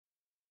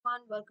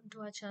everyone, welcome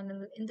to our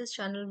channel. In this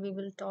channel, we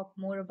will talk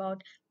more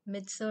about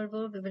mid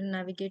server. We will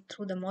navigate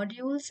through the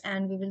modules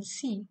and we will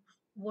see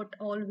what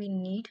all we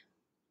need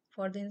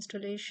for the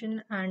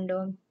installation and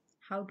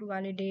how to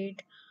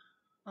validate,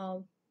 uh,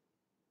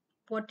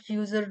 what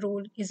user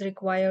role is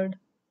required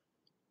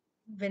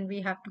when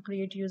we have to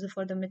create user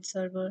for the mid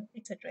server,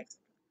 etc. etc.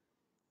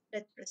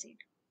 Let's proceed.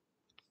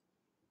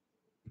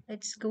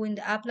 Let's go in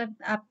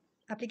the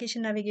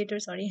application navigator,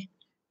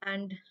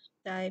 and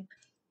type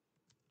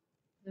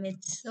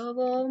mid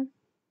server.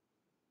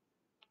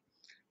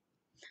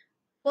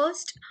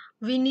 First,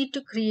 we need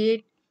to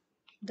create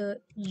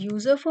the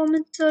user for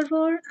mid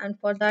server, and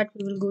for that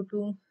we will go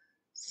to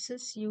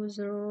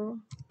sysuser.list.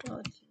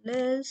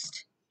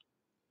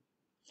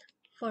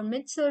 For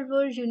mid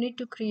server, you need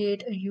to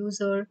create a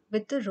user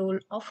with the role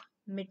of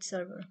mid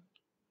server.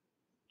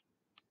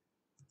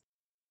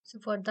 So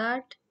for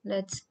that,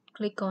 let's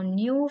click on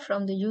new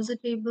from the user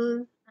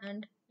table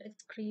and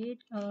let's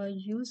create a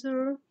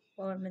user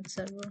for mid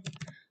server.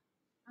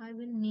 I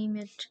will name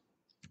it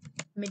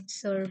mid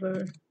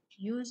server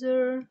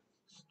user,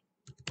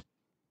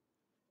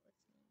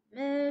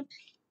 mid,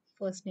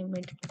 first name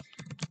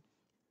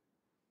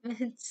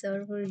mid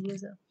server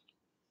user.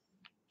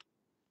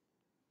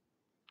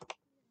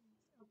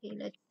 Okay,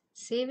 let's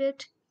save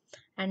it.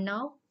 And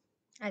now,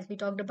 as we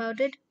talked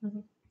about it,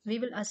 we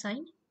will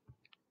assign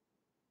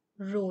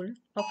role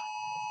of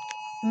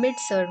mid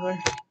server.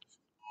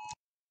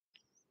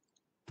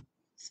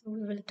 So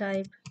we will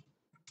type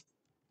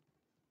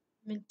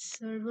mid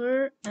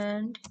server,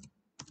 and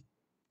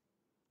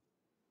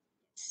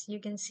you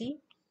can see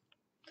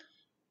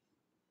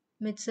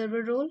mid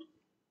server role.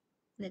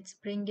 Let's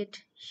bring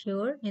it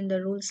here in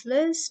the roles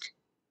list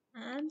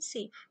and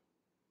save.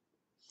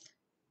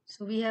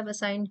 So we have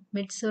assigned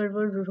mid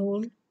server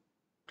role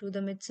to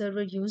the mid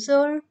server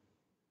user.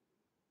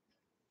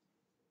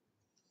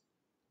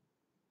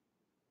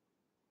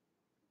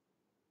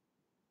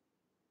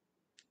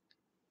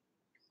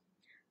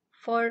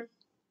 For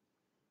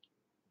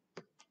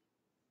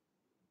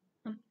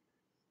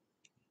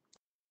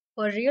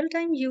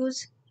real-time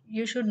use,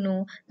 you should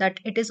know that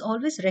it is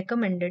always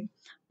recommended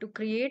to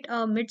create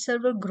a mid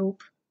server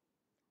group,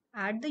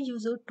 add the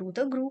user to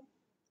the group,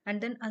 and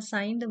then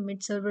assign the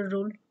mid server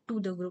role to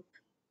the group.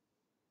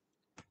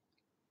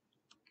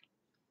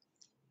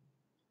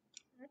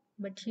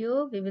 But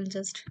here we will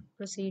just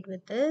proceed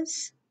with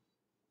this.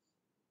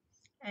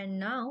 And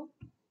now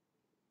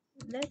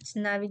let's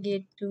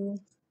navigate to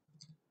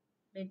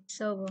mid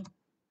server.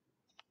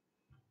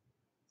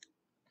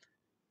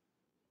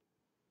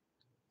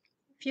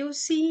 If you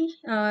see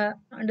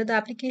under the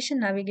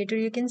application navigator,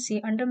 you can see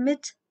under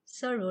mid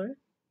server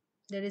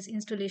there is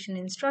installation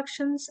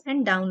instructions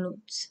and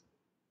downloads.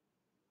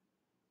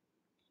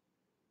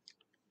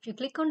 If you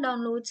click on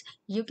downloads,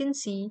 you can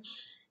see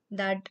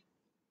that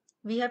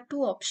we have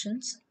two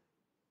options: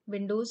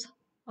 Windows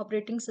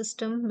operating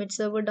system mid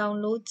server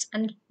downloads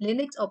and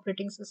Linux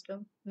operating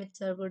system mid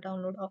server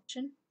download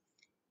option.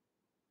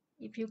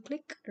 If you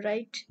click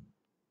right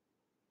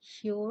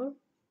here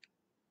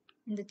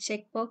in the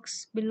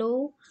checkbox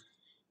below,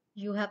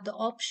 you have the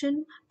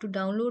option to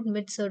download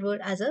mid server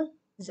as a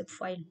zip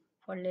file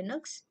for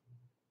Linux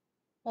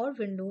or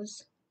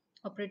Windows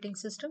operating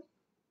system,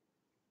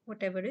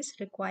 whatever is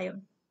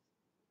required.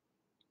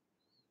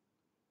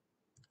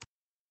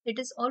 It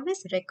is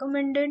always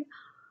recommended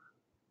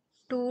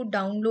to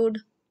download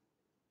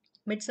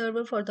mid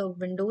server for the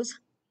Windows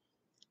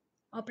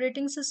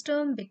operating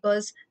system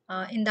because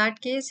in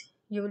that case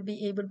you will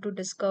be able to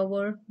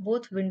discover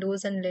both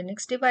Windows and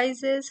Linux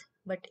devices.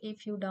 But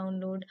if you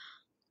download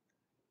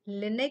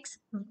Linux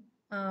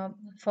uh,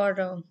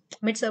 for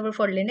mid server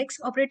for Linux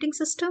operating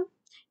system,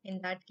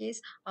 in that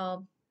case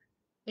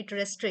it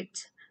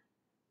restricts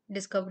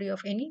discovery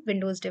of any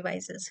Windows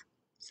devices.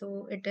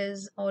 So it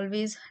is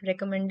always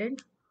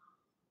recommended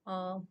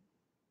uh,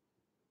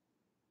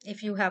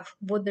 if you have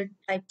both the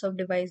types of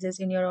devices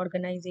in your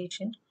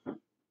organization,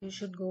 you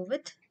should go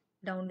with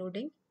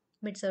downloading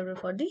mid server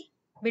for the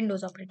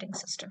Windows operating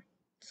system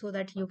so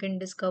that you can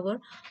discover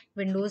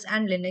Windows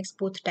and Linux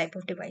both type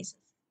of devices.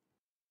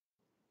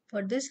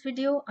 For this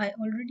video, I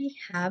already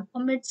have a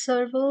mid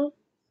server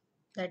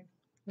that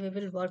we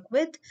will work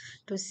with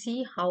to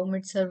see how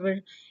mid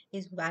server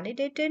is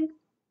validated.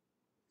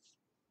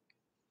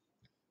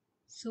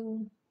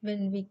 So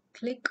when we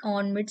click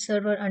on mid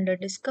server under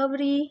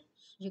discovery,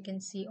 you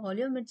can see all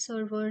your mid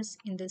servers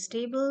in this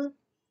table.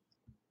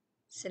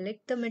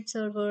 Select the mid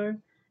server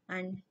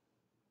and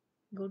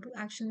go to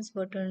actions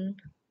button,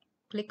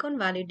 click on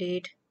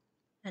validate,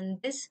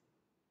 and this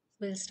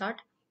will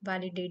start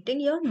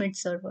validating your mid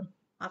server.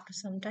 After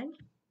some time,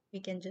 we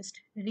can just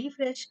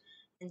refresh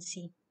and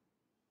see.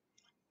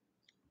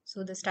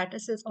 So the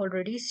status is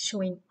already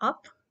showing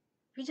up.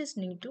 We just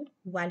need to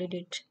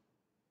validate.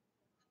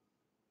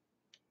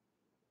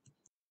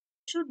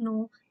 You should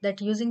know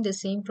that using the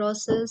same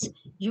process,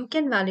 you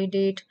can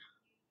validate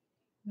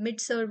mid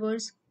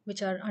servers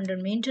which are under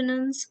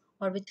maintenance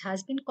or which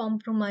has been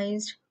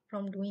compromised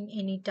from doing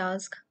any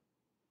task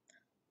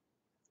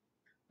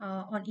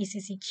on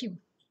ECC queue.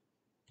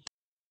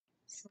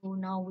 So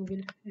now we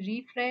will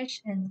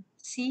refresh and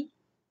see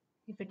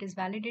if it is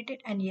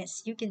validated. And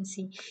yes, you can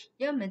see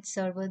your mid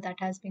server that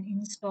has been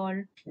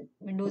installed,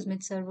 Windows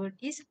mid server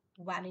is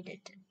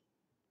validated.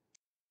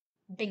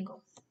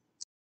 Bingo.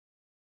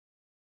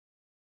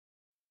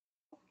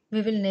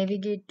 We will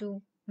navigate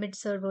to mid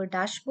server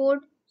dashboard.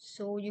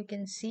 So you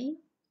can see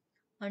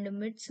under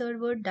mid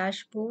server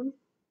dashboard,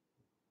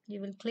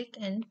 you will click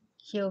and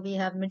here we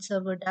have mid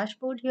server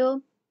dashboard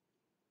here.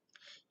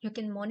 You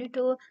can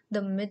monitor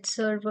the mid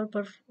server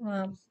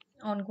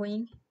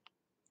ongoing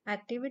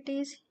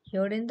activities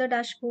here in the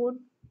dashboard.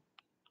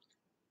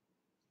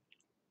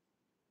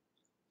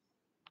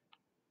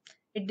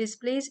 It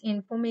displays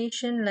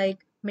information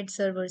like mid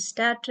server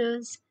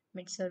status,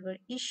 mid server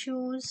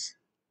issues,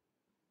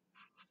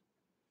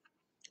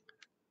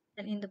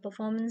 and in the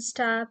performance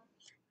tab,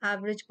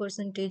 average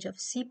percentage of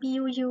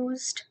CPU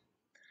used,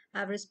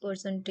 average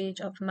percentage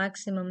of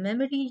maximum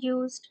memory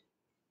used,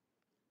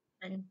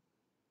 and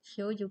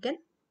here you can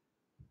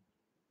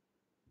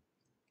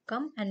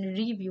come and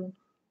review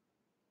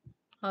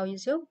how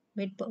is your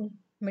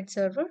mid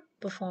server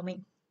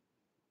performing.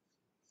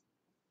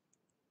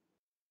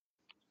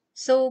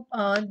 So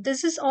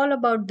this is all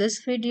about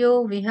this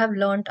video. We have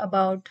learned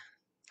about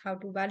how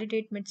to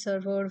validate mid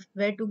server,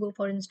 where to go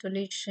for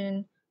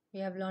installation. We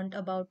have learned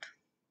about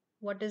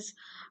what is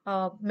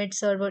mid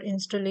server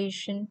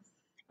installation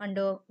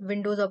under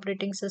Windows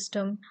operating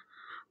system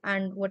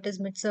and what is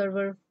mid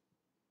server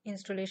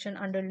installation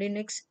under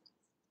Linux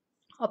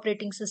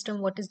operating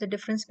system, what is the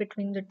difference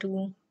between the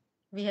two.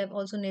 We have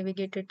also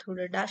navigated through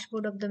the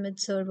dashboard of the mid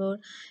server.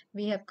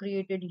 We have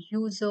created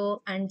user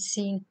and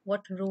seen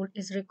what role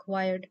is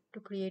required to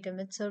create a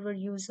mid server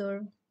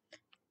user.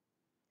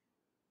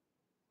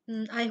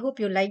 I hope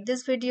you like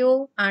this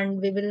video, and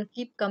we will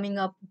keep coming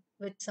up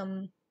with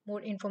some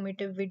more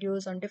informative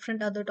videos on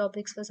different other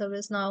topics for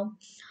ServiceNow.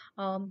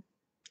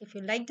 If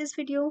you like this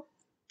video,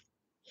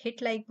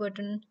 hit like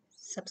button,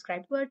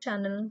 subscribe to our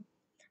channel,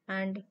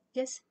 and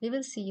yes, we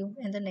will see you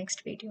in the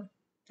next video.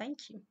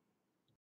 Thank you.